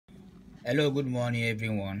Hello, good morning,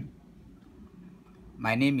 everyone.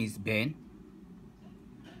 My name is Ben,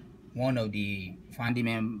 one of the founding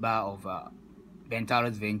member of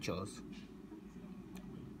Ventures Ventures.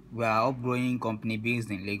 We are a upgrowing company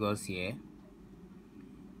based in Lagos here.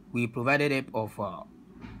 We provided help of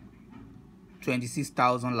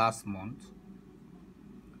 26,000 last month,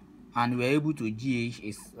 and we were able to GH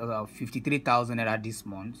is 53,000 naira this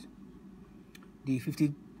month. The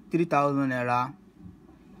 53,000 naira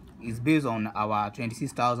is based on our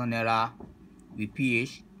 26,000 naira with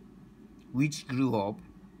PH, which grew up,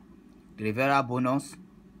 the referral bonus,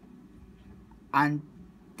 and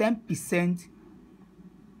 10%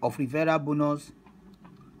 of referral bonus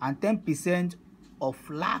and 10% of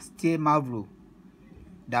last year Mavro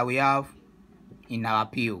that we have in our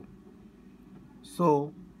PO.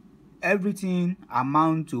 So everything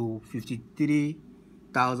amount to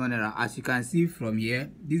 53,000 naira. As you can see from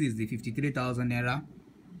here, this is the 53,000 naira.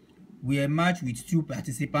 We are matched with two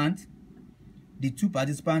participants. The two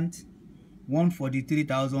participants, one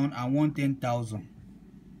 43,000 and one 10,000.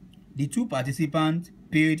 The two participants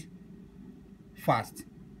paid fast,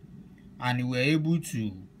 and we were able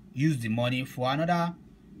to use the money for another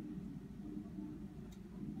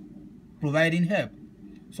providing help.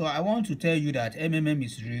 So I want to tell you that MMM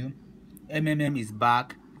is real, MMM is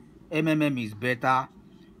back, MMM is better.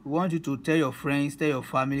 We want you to tell your friends, tell your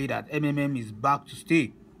family that MMM is back to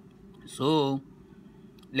stay. So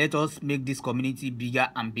let us make this community bigger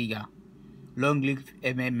and bigger. Long live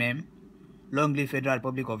MMM, long live Federal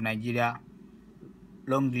Republic of Nigeria,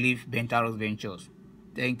 long live Ventures Ventures.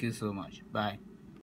 Thank you so much. Bye.